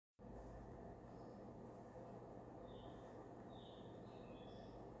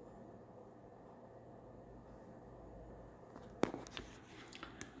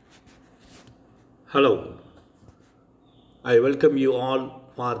Hello, I welcome you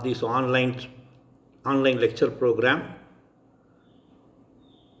all for this online lecture program.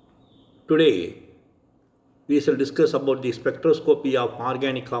 Today, we shall discuss about the spectroscopy of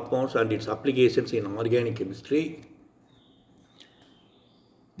organic compounds and its applications in organic chemistry.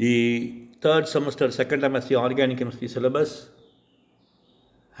 The third semester, second MSc Organic Chemistry syllabus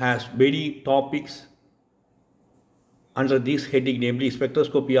has many topics under this heading, namely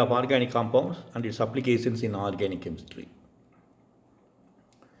spectroscopy of organic compounds and its applications in organic chemistry.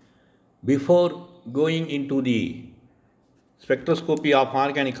 Before going into the spectroscopy of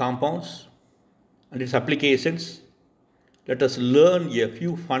organic compounds and its applications, let us learn a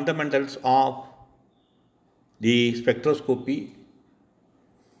few fundamentals of the spectroscopy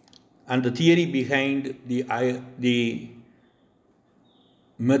and the theory behind the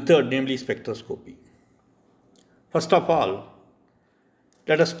method, namely spectroscopy. First of all,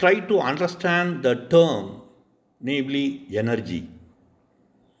 let us try to understand the term, namely energy.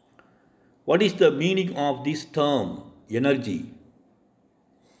 What is the meaning of this term, energy?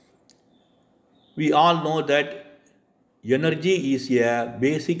 We all know that energy is a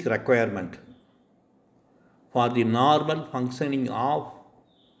basic requirement for the normal functioning of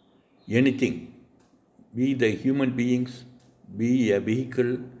anything, be the human beings, be a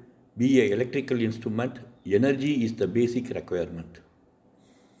vehicle, be an electrical instrument. Energy is the basic requirement.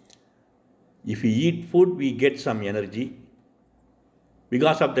 If we eat food, we get some energy.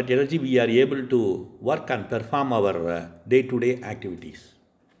 Because of that energy, we are able to work and perform our day-to-day activities.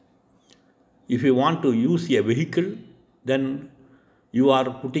 If you want to use a vehicle, then you are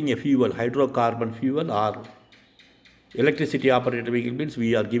putting a fuel, hydrocarbon fuel or electricity operated vehicle means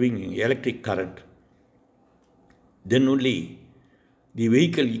we are giving electric current. Then only the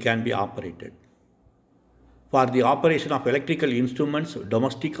vehicle can be operated. For the operation of electrical instruments,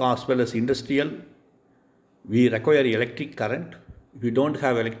 domestic as well as industrial, we require electric current. If we don't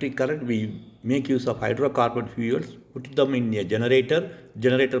have electric current, we make use of hydrocarbon fuels, put them in a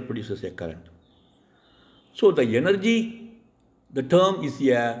generator produces a current. So the energy, the term is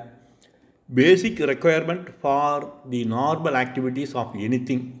a basic requirement for the normal activities of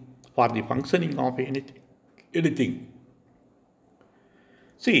anything, for the functioning of anything.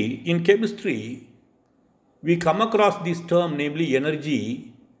 See, in chemistry, we come across this term, namely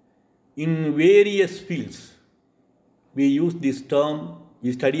energy, in various fields. We use this term,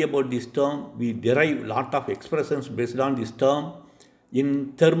 we study about this term, we derive a lot of expressions based on this term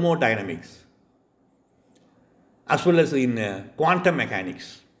in thermodynamics, as well as in quantum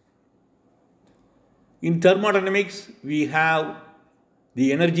mechanics. In thermodynamics, we have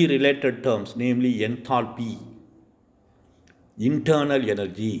the energy related terms, namely enthalpy, internal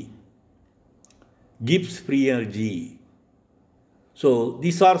energy, Gibbs free energy. So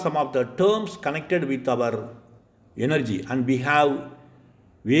these are some of the terms connected with our energy, and we have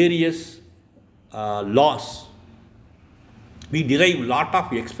various laws. We derive a lot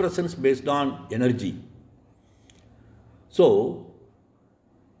of expressions based on energy. So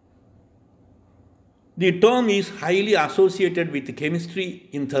the term is highly associated with chemistry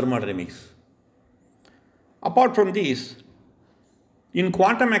in thermodynamics. Apart from this, in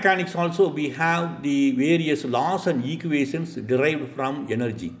quantum mechanics also we have the various laws and equations derived from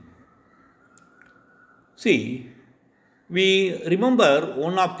energy. See, we remember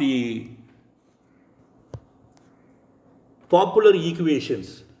one of the popular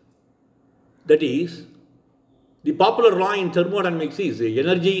equations, that is, the popular law in thermodynamics is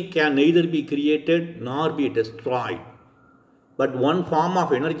energy can neither be created nor be destroyed, but one form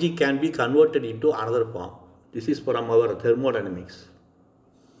of energy can be converted into another form. This is from our thermodynamics.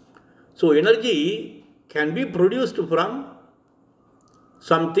 So energy can be produced from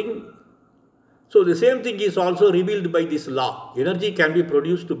something. So the same thing is also revealed by this law. Energy can be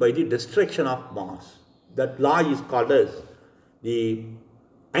produced by the destruction of mass. That law is called as the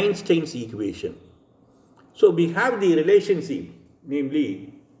Einstein's equation. So we have the relationship,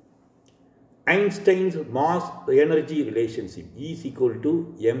 namely Einstein's mass energy relationship, E is equal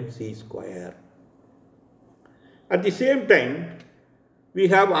to mc square. At the same time, we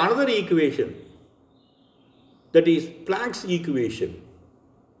have another equation, that is Planck's equation.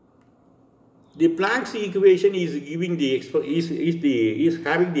 The Planck's equation is giving the is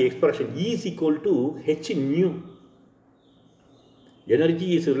having the expression E is equal to h nu.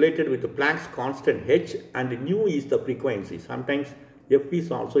 Energy is related with the Planck's constant h, and nu is the frequency. Sometimes f is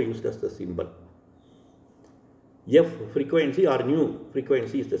also used as the symbol. F frequency or nu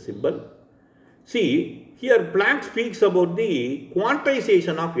frequency is the symbol. See, here Planck speaks about the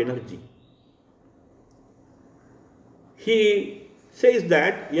quantization of energy. He says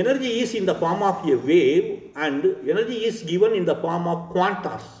that energy is in the form of a wave and energy is given in the form of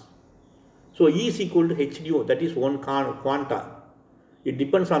quantas. So E is equal to h nu, that is one quanta. It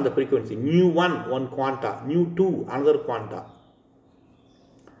depends on the frequency. Nu1, one quanta. Nu2, another quanta.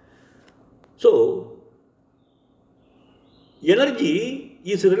 So energy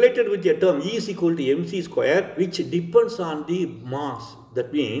is related with a term E is equal to mc square, which depends on the mass.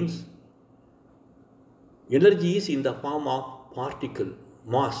 That means energy is in the form of particle,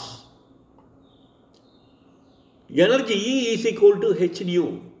 mass. Energy E is equal to h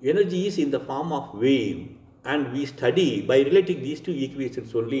nu. Energy is in the form of wave. And we study, by relating these two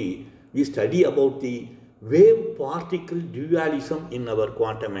equations only, we study about the wave-particle dualism in our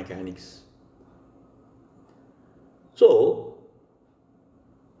quantum mechanics. So,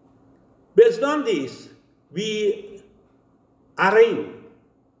 based on this, we arrive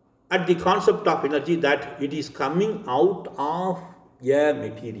at the concept of energy that it is coming out of a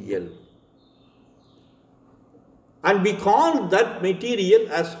material. And we call that material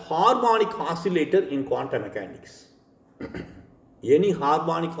as harmonic oscillator in quantum mechanics. Any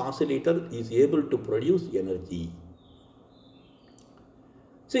harmonic oscillator is able to produce energy.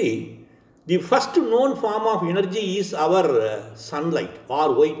 See, the first known form of energy is our sunlight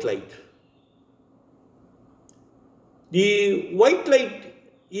or white light. The white light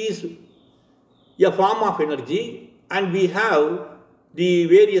is a form of energy, and we have the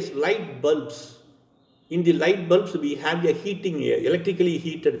various light bulbs. In the light bulbs, we have a heating, electrically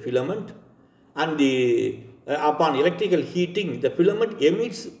heated filament, and upon electrical heating, the filament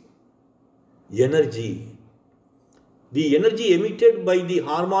emits energy. The energy emitted by the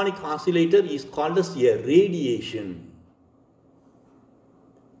harmonic oscillator is called as a radiation.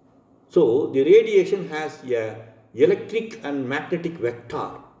 So, the radiation has a electric and magnetic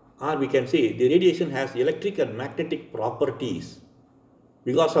vector, or we can say the radiation has electric and magnetic properties.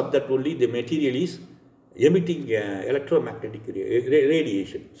 Because of that only the material is emitting electromagnetic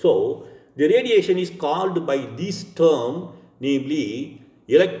radiation. So, the radiation is called by this term, namely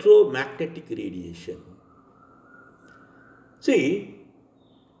electromagnetic radiation. See,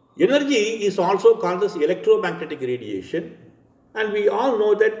 energy is also called as electromagnetic radiation, and we all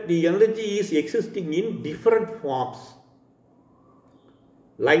know that the energy is existing in different forms.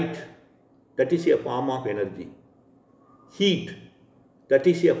 Light, that is a form of energy. Heat, that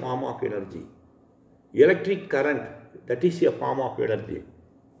is a form of energy. Electric current, that is a form of energy.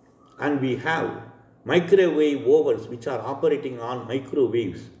 And we have microwave ovens which are operating on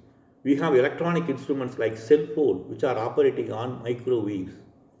microwaves. We have electronic instruments like cell phone which are operating on microwaves.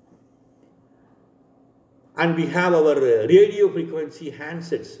 And we have our radio frequency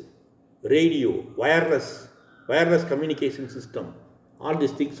handsets, radio, wireless communication system. All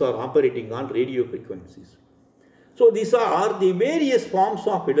these things are operating on radio frequencies. So these are the various forms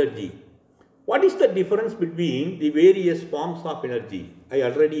of energy. What is the difference between the various forms of energy? I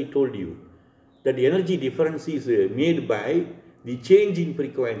already told you that the energy difference is made by the change in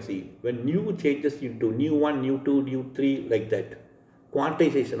frequency. When nu changes into nu1, nu2, nu3, like that.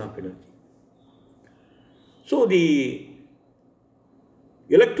 Quantization of energy. So the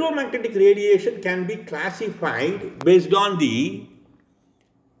electromagnetic radiation can be classified based on the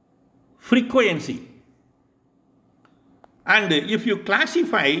frequency. And if you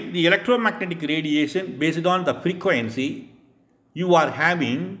classify the electromagnetic radiation based on the frequency, you are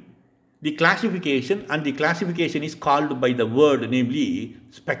having the classification, and the classification is called by the word, namely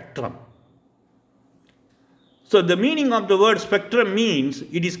spectrum. So the meaning of the word spectrum means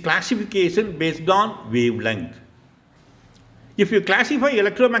it is classification based on wavelength. If you classify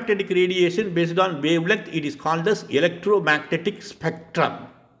electromagnetic radiation based on wavelength, it is called as electromagnetic spectrum.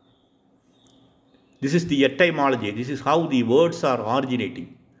 This is the etymology. This is how the words are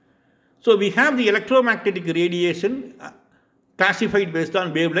originating. So we have the electromagnetic radiation classified based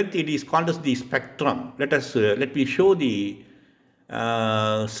on wavelength. It is called as the spectrum. Let me show the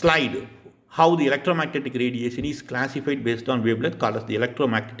slide how the electromagnetic radiation is classified based on wavelength, called as the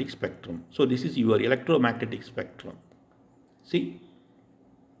electromagnetic spectrum. So this is your electromagnetic spectrum. See?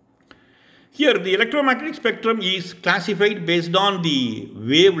 Here the electromagnetic spectrum is classified based on the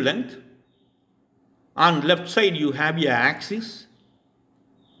wavelength. On left side you have your axis.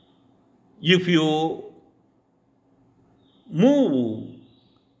 If you move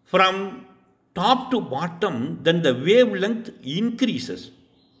from top to bottom, then the wavelength increases.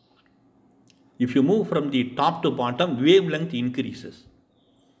 If you move from the top to bottom, wavelength increases.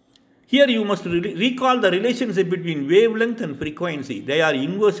 Here you must recall the relationship between wavelength and frequency. They are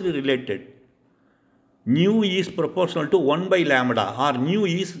inversely related. Nu is proportional to 1 by lambda, or nu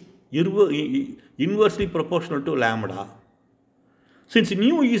is inversely proportional to lambda. Since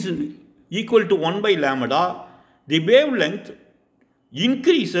nu is equal to 1 by lambda, the wavelength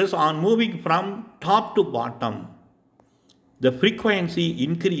increases on moving from top to bottom. The frequency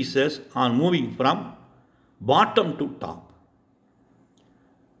increases on moving from bottom to top.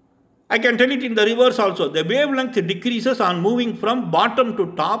 I can tell it in the reverse also. The wavelength decreases on moving from bottom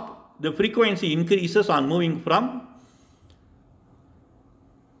to top. The frequency increases on moving from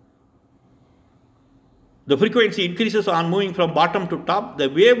bottom to top. The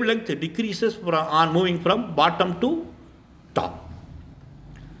wavelength decreases on moving from bottom to top.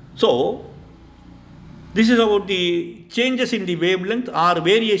 So, this is about the changes in the wavelength or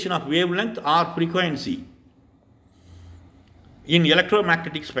variation of wavelength or frequency in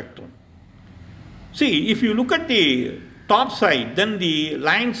electromagnetic spectrum. See, if you look at the top side, then the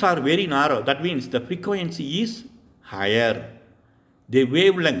lines are very narrow. That means the frequency is higher. The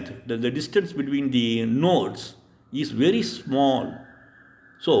wavelength, the distance between the nodes is very small.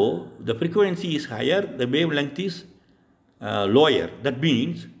 So, the frequency is higher, the wavelength is lower. That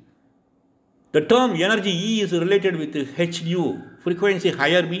means the term energy E is related with h nu. Frequency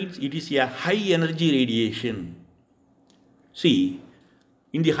higher means it is a high energy radiation. See,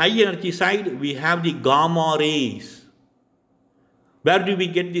 in the high energy side, we have the gamma rays. Where do we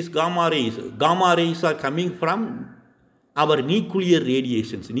get these gamma rays? Gamma rays are coming from our nuclear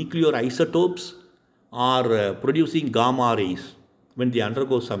radiations. Nuclear isotopes are producing gamma rays when they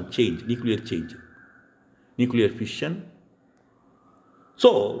undergo some change, nuclear fission.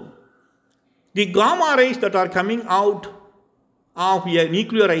 So, the gamma rays that are coming out of a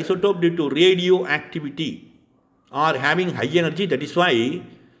nuclear isotope due to radioactivity are having high energy. That is why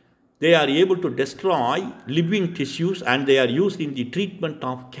they are able to destroy living tissues and they are used in the treatment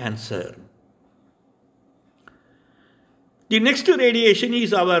of cancer. The next radiation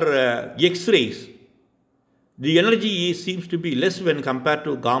is our X-rays. The energy seems to be less when compared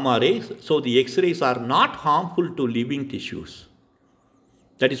to gamma rays. So, the X-rays are not harmful to living tissues.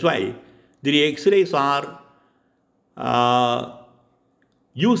 That is why the X-rays are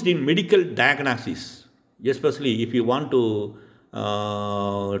used in medical diagnosis, especially if you want to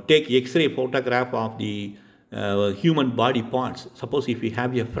take X-ray photograph of the human body parts. Suppose if you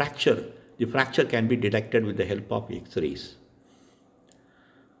have a fracture, the fracture can be detected with the help of X-rays.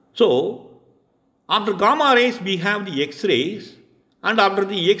 So, after gamma rays, we have the X-rays, and after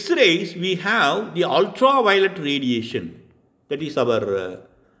the X-rays, we have the ultraviolet radiation. That is our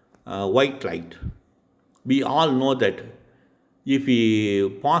white light. We all know that if we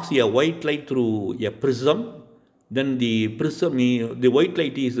pass a white light through a prism, then the white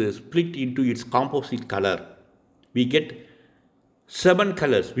light is split into its composite color. We get 7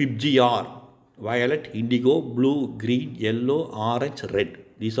 colors, VIBGR: violet, indigo, blue, green, yellow, orange, red.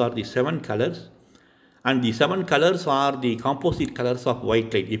 These are the 7 colors, and the 7 colors are the composite colors of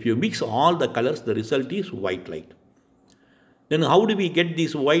white light. If you mix all the colors, the result is white light. Then how do we get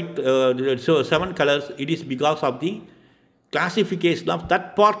these white, 7 colors? It is because of the classification of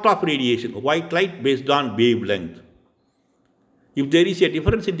that part of radiation, white light based on wavelength. If there is a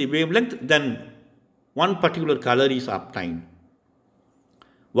difference in the wavelength, then one particular color is obtained.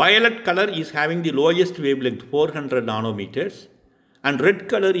 Violet color is having the lowest wavelength, 400 nanometers, and red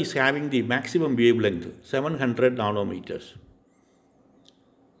color is having the maximum wavelength, 700 nanometers.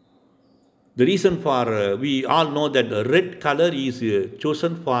 The reason for, we all know that the red color is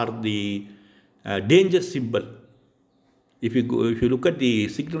chosen for the danger symbol. If you look at the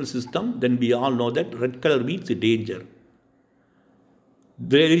signal system, then we all know that red color means danger.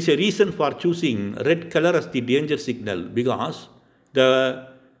 There is a reason for choosing red color as the danger signal, because the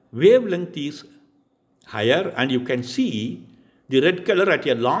wavelength is higher and you can see the red color at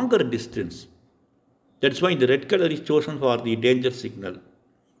a longer distance. That's why the red color is chosen for the danger signal.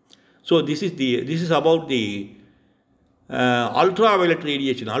 So this is about the ultraviolet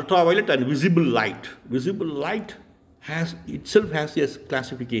radiation, ultraviolet and visible light. Visible light itself has a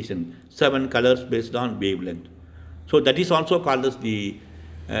classification, 7 colors based on wavelength. So that is also called as the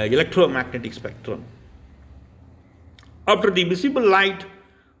electromagnetic spectrum. After the visible light,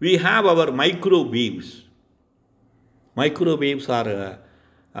 we have our microwaves. Microwaves are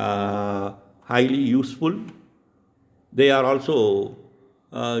highly useful. They are also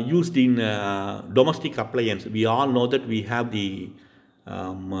used in domestic appliance. We all know that we have the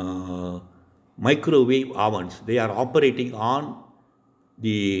microwave ovens. They are operating on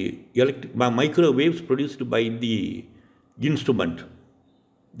the microwaves produced by the instrument.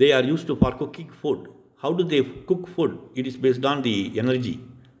 They are used for cooking food. How do they cook food? It is based on the energy.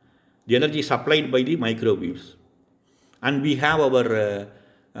 The energy supplied by the microwaves. And we have our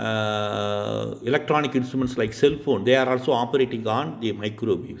electronic instruments like cell phone, they are also operating on the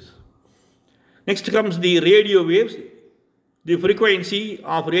microwaves. Next comes the radio waves. The frequency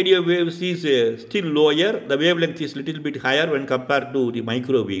of radio waves is still lower. The wavelength is little bit higher when compared to the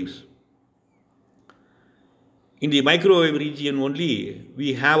microwaves. In the microwave region only,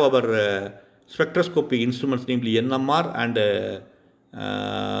 we have our spectroscopy instruments, namely NMR and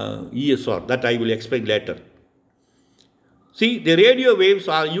ESR, that I will explain later. See, the radio waves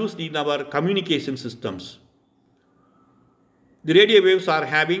are used in our communication systems. The radio waves are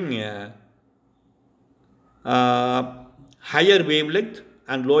having higher wavelength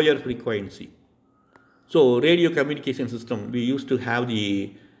and lower frequency. So, radio communication system, we used to have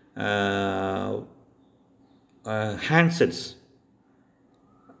the handsets,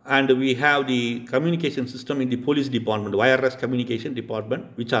 and we have the communication system in the police department, wireless communication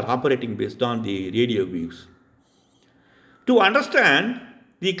department, which are operating based on the radio waves. To understand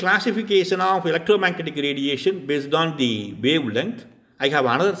the classification of electromagnetic radiation based on the wavelength, I have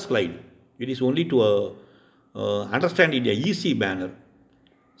another slide. It is only to understand in a easy manner.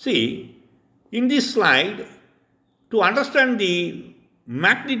 See, in this slide, to understand the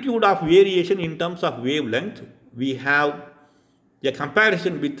magnitude of variation in terms of wavelength, we have a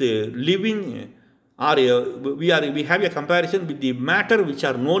comparison with living, or we have a comparison with the matter which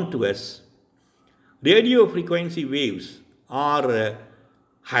are known to us. Radio frequency waves are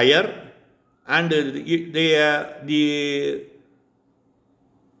higher, and the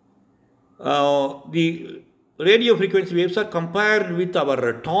radio frequency waves are compared with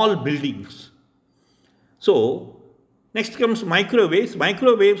our tall buildings. So, next comes microwaves.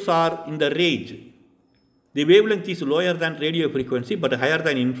 Microwaves are in the range. The wavelength is lower than radio frequency but higher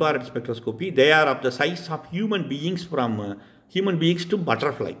than infrared spectroscopy. They are of the size of human beings, from human beings to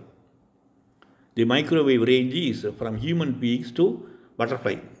butterfly. The microwave range is from human beings to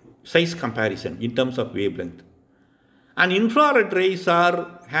butterfly, size comparison in terms of wavelength. And infrared rays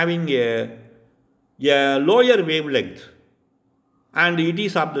are having a lower wavelength, and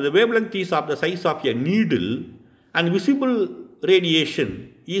the wavelength is of the size of a needle, and visible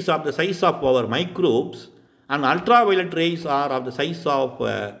radiation is of the size of our microbes, and ultraviolet rays are of the size of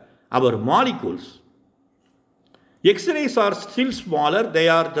our molecules. X-rays are still smaller. They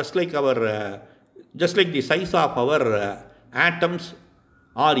are just like the size of our atoms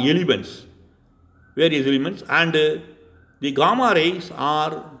or elements, various elements, and the gamma rays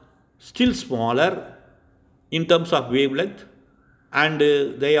are still smaller in terms of wavelength, and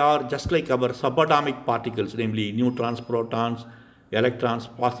they are just like our subatomic particles, namely neutrons, protons, electrons,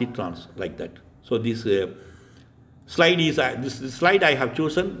 positrons, like that. So this slide I have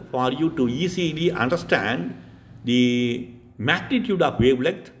chosen for you to easily understand the magnitude of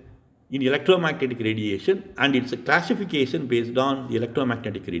wavelength in electromagnetic radiation and its classification based on the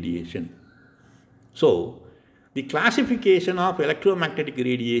electromagnetic radiation. So, the classification of electromagnetic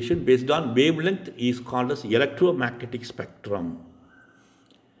radiation based on wavelength is called as electromagnetic spectrum.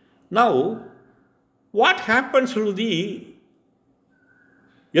 Now, what happens to the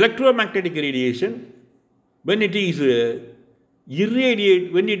electromagnetic radiation when it is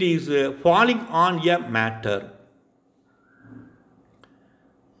falling on a matter?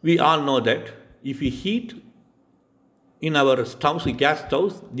 We all know that if we heat in our stoves, gas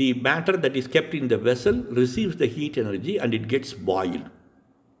stoves, the matter that is kept in the vessel receives the heat energy and it gets boiled.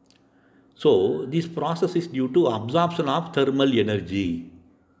 So, this process is due to absorption of thermal energy.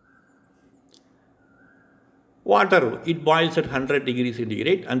 Water, it boils at 100 degrees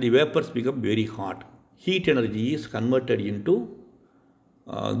centigrade and the vapors become very hot. Heat energy is converted into,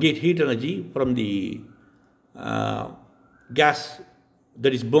 heat energy from the gas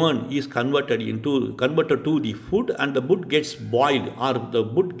that is burned is converted to the food, and the food gets boiled, or the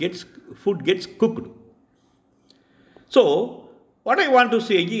food gets cooked. So, what I want to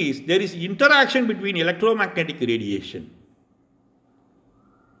say is there is interaction between electromagnetic radiation.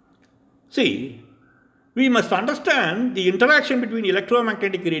 See, we must understand the interaction between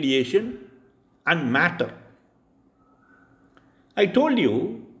electromagnetic radiation and matter. I told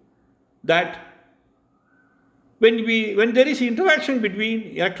you that when there is interaction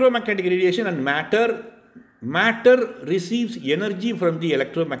between electromagnetic radiation and matter, matter receives energy from the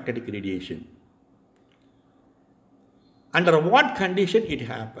electromagnetic radiation. Under what condition it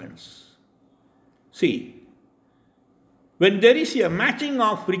happens? See, when there is a matching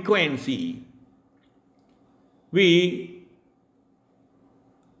of frequency, we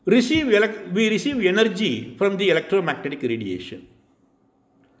receive energy from the electromagnetic radiation.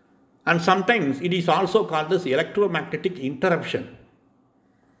 And sometimes it is also called as electromagnetic interruption.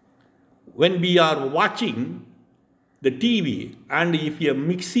 When we are watching the TV, and if a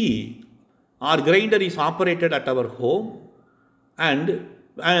mixie or grinder is operated at our home and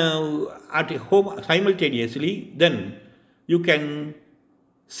at home simultaneously, then you can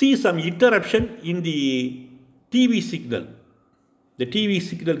see some interruption in the TV signal. The TV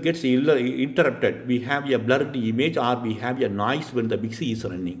signal gets interrupted. We have a blurred image or we have a noise when the mixie is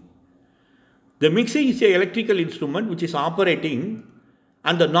running. The mixie is an electrical instrument which is operating,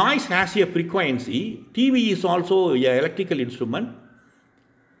 and the noise has a frequency. TV is also an electrical instrument,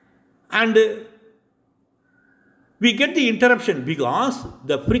 and we get the interruption because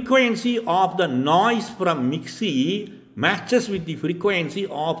the frequency of the noise from mixie matches with the frequency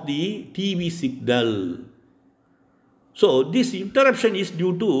of the TV signal. So this interruption is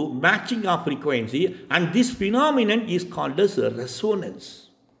due to matching of frequency, and this phenomenon is called as resonance.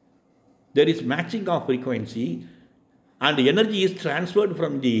 There is matching of frequency and energy is transferred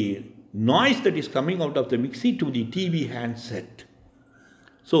from the noise that is coming out of the mixie to the TV handset.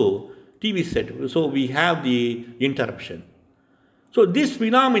 So TV set, so we have the interruption. So this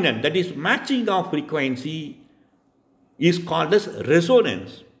phenomenon, that is matching of frequency, is called as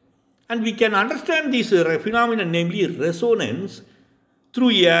resonance. And we can understand this phenomenon, namely resonance, through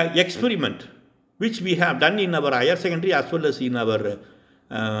an experiment which we have done in our higher secondary as well as in our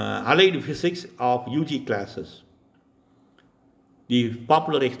allied physics of UG classes. The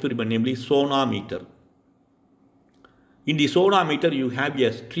popular experiment, namely sonometer. In the sonometer, you have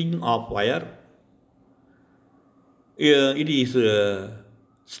a string of wire. It is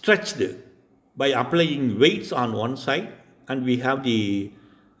stretched by applying weights on one side, and we have the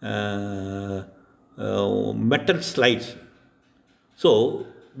metal slides. So,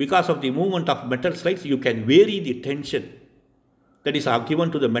 because of the movement of metal slides, you can vary the tension that is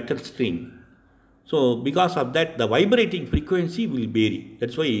given to the metal string. So, because of that, the vibrating frequency will vary.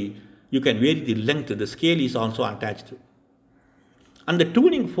 That's why you can vary the length. The scale is also attached. And the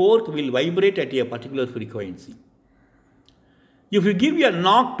tuning fork will vibrate at a particular frequency. If you give a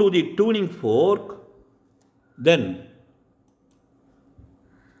knock to the tuning fork, then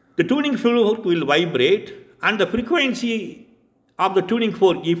the tuning fork will vibrate, and the frequency of the tuning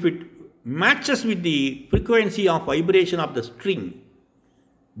fork, if it matches with the frequency of vibration of the string,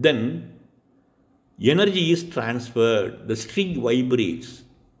 then energy is transferred. The string vibrates.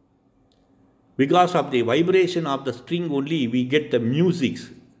 Because of the vibration of the string only, we get the musics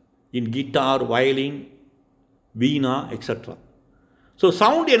in guitar, violin, veena, etc. So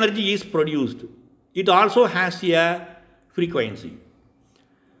sound energy is produced. It also has a frequency.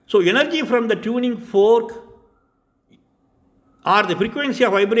 So energy from the tuning fork, or the frequency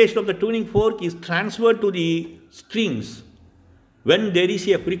of vibration of the tuning fork, is transferred to the strings when there is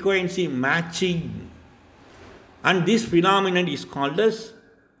a frequency matching, and this phenomenon is called as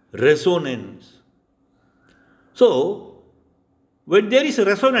resonance. So when there is a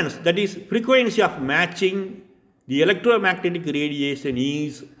resonance, that is frequency of matching, the electromagnetic radiation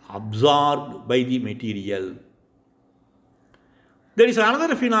is absorbed by the material. There is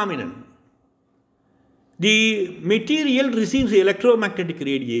another phenomenon. The material receives electromagnetic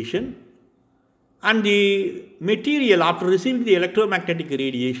radiation, and the material, after receiving the electromagnetic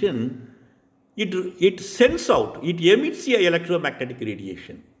radiation, it sends out, it emits a electromagnetic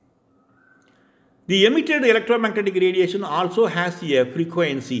radiation. The emitted electromagnetic radiation also has a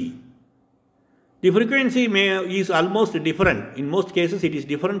frequency. The frequency is almost different. In most cases, it is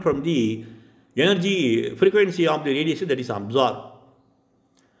different from the energy frequency of the radiation that is absorbed.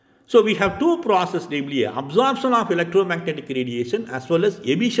 So we have two processes, namely absorption of electromagnetic radiation as well as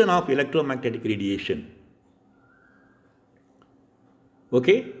emission of electromagnetic radiation.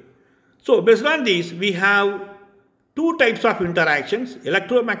 Okay? So based on this, we have two types of interactions.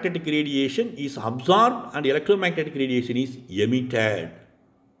 Electromagnetic radiation is absorbed and electromagnetic radiation is emitted.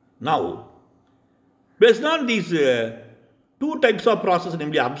 Now, based on these two types of processes,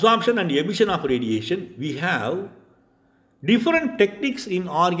 namely absorption and emission of radiation, we have different techniques in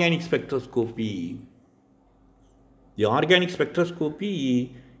organic spectroscopy. The organic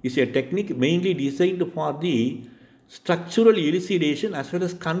spectroscopy is a technique mainly designed for the structural elucidation as well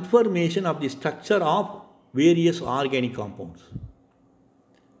as confirmation of the structure of various organic compounds.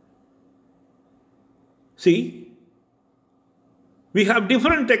 See, we have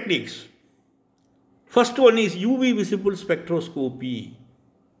different techniques. First one is UV visible spectroscopy.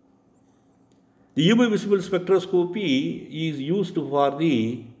 The UV visible spectroscopy is used for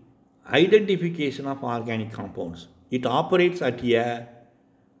the identification of organic compounds. It operates at a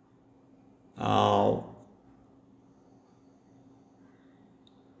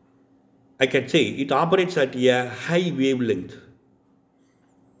it operates at a high wavelength.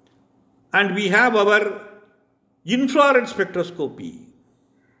 And we have our Infrared spectroscopy.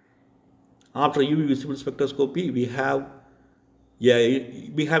 After UV visible spectroscopy, we have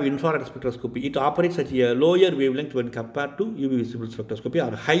infrared spectroscopy. It operates at a lower wavelength when compared to UV visible spectroscopy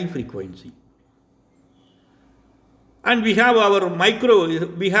or high frequency. And we have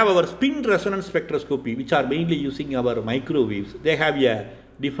our spin resonance spectroscopy, which are mainly using our microwaves. They have a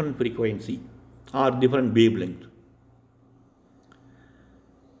different frequency or different wavelength.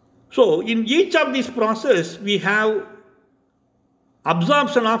 So in each of these processes, we have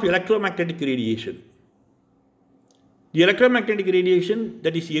absorption of electromagnetic radiation. The electromagnetic radiation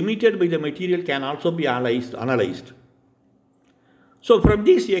that is emitted by the material can also be analyzed. So from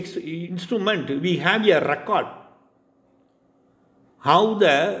this instrument, we have a record how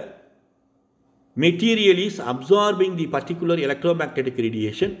the material is absorbing the particular electromagnetic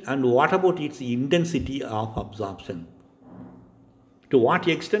radiation and what about its intensity of absorption. To what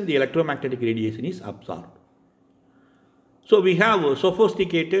extent the electromagnetic radiation is absorbed. So we have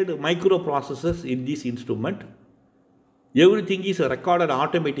sophisticated microprocessors in this instrument. Everything is recorded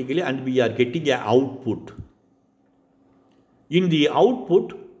automatically and we are getting an output. In the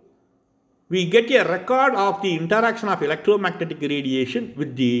output, we get a record of the interaction of electromagnetic radiation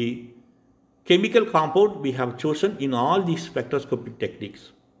with the chemical compound we have chosen in all these spectroscopic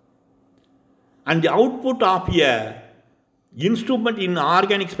techniques. And the output of a instrument in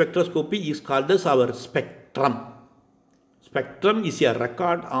organic spectroscopy is called as our spectrum. Spectrum is a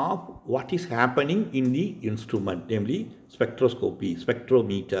record of what is happening in the instrument, namely spectroscopy,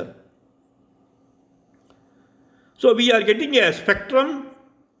 spectrometer. So we are getting a spectrum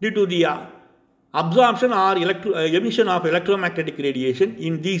due to the absorption or emission of electromagnetic radiation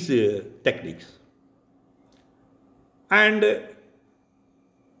in these techniques. And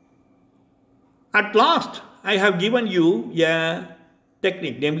at last, I have given you a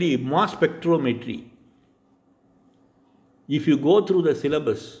technique, namely mass spectrometry. If you go through the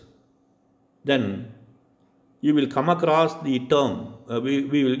syllabus, then you will come across the term,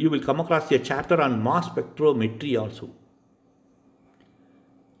 you will come across a chapter on mass spectrometry also.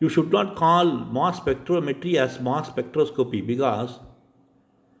 You should not call mass spectrometry as mass spectroscopy because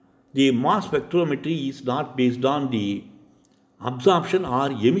the mass spectrometry is not based on the absorption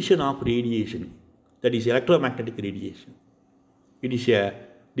or emission of radiation, that is electromagnetic radiation. It is a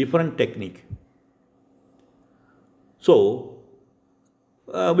different technique. So,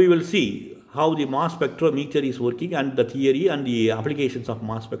 we will see how the mass spectrometer is working and the theory and the applications of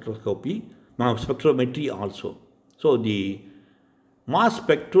mass spectrometry also. So, the mass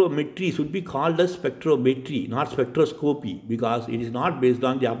spectrometry should be called as spectrometry, not spectroscopy, because it is not based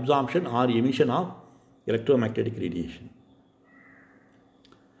on the absorption or emission of electromagnetic radiation.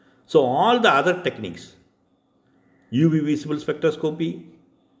 So, all the other techniques, UV visible spectroscopy,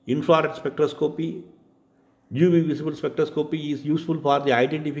 infrared spectroscopy, UV visible spectroscopy is useful for the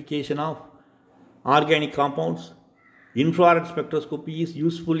identification of organic compounds. Infrared spectroscopy is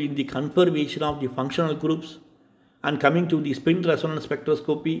useful in the confirmation of the functional groups. And coming to the spin resonance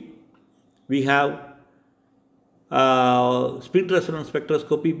spectroscopy, we have spin resonance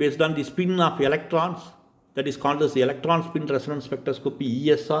spectroscopy based on the spin of electrons, that is called as the electron spin resonance spectroscopy,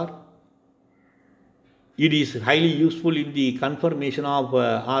 ESR. It is highly useful in the confirmation of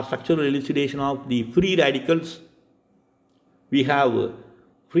or structural elucidation of the free radicals. We have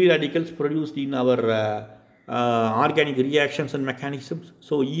free radicals produced in our organic reactions and mechanisms.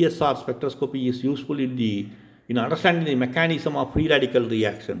 So ESR spectroscopy is useful in understanding the mechanism of free radical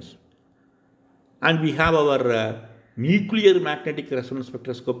reactions. And we have our nuclear magnetic resonance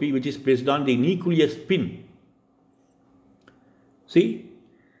spectroscopy, which is based on the nuclear spin. See,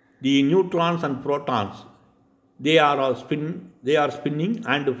 the neutrons and protons, they are spinning,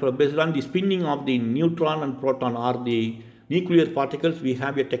 and based on the spinning of the neutron and proton or the nuclear particles, we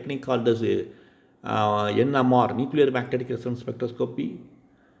have a technique called as NMR, nuclear magnetic resonance spectroscopy.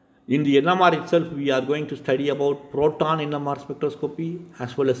 In the NMR itself, we are going to study about proton NMR spectroscopy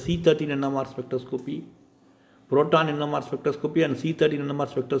as well as C13 NMR spectroscopy. Proton NMR spectroscopy and C13 NMR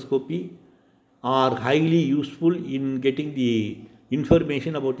spectroscopy are highly useful in getting the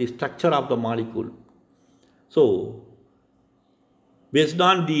information about the structure of the molecule. So, based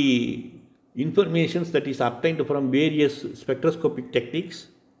on the information that is obtained from various spectroscopic techniques,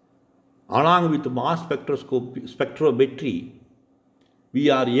 along with mass spectrometry, we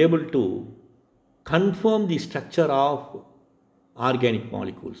are able to confirm the structure of organic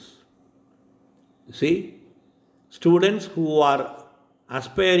molecules. See, students who are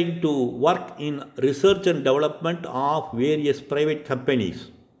aspiring to work in research and development of various private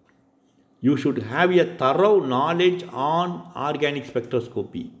companies, you should have a thorough knowledge on organic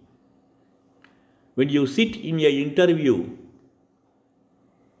spectroscopy. when you sit in an interview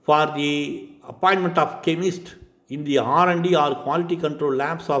for the appointment of chemist in the R&D or quality control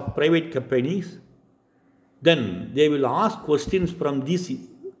labs of private companies, then they will ask questions from these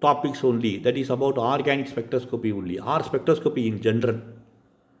topics only, that is about organic spectroscopy only, or spectroscopy in general.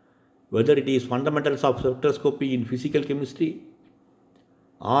 Whether it is fundamentals of spectroscopy in physical chemistry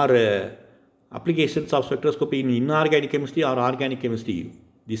or applications of spectroscopy in inorganic chemistry or organic chemistry,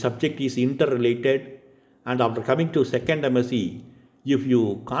 the subject is interrelated. And after coming to second MSc, if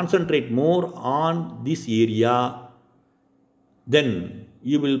you concentrate more on this area, then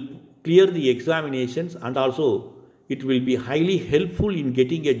you will clear the examinations, and also it will be highly helpful in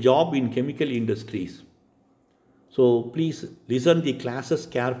getting a job in chemical industries. So please listen the classes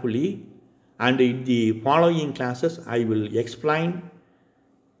carefully, and in the following classes I will explain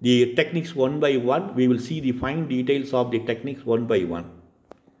the techniques one by one. We will see the fine details of the techniques one by one.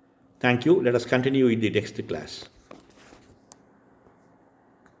 Thank you. Let us continue in the next class.